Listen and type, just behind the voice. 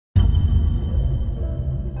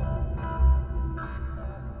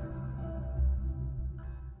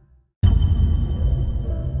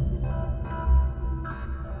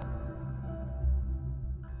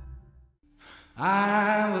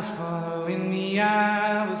I was following the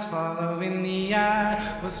eye, was following the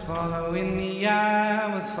eye, was following the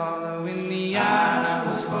eye, was following the eye,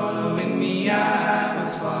 was following the eye,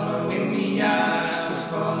 was following the eye, was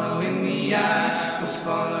following the eye, was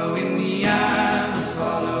following the eye, was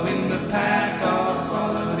following the pack, all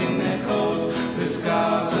swallowed in their coats, with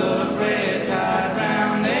scarves of red tied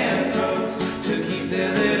round their throats to keep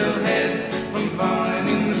their little heads from falling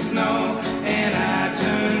in the snow. And I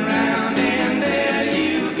turned round and there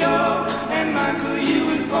you go, and Michael, you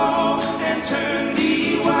would fall and turn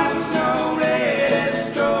the white snow red as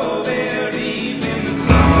strawberries in the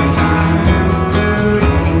summertime.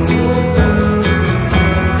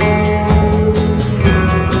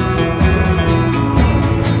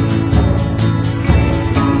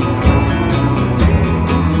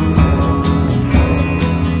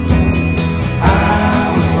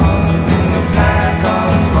 I was following the pack,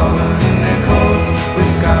 all swallowed in their coats,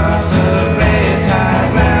 with scarves of red tied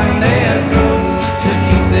round their throats to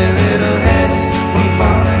keep their little heads from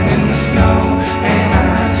falling in the snow. And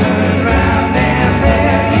I turned round and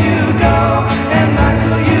there you go, and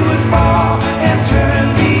Michael, you would fall and turn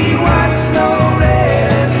the white snow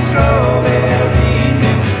red as strawberries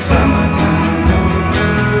in summertime.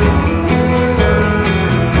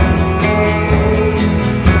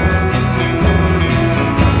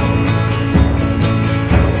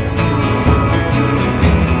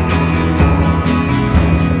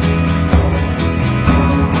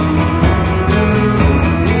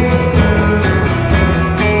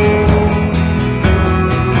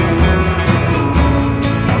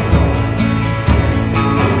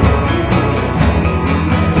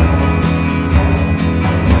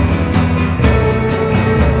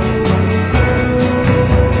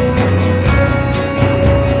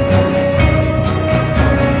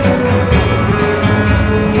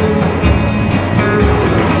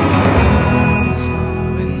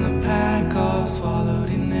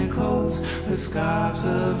 With scarves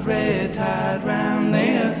of red tied round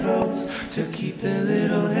their throats to keep their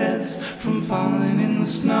little heads from falling in the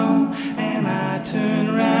snow. And I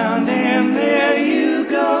turned round and there you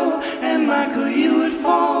go, and Michael, you would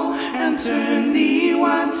fall and turn the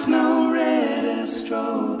white snow red as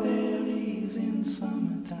strawberries in summer.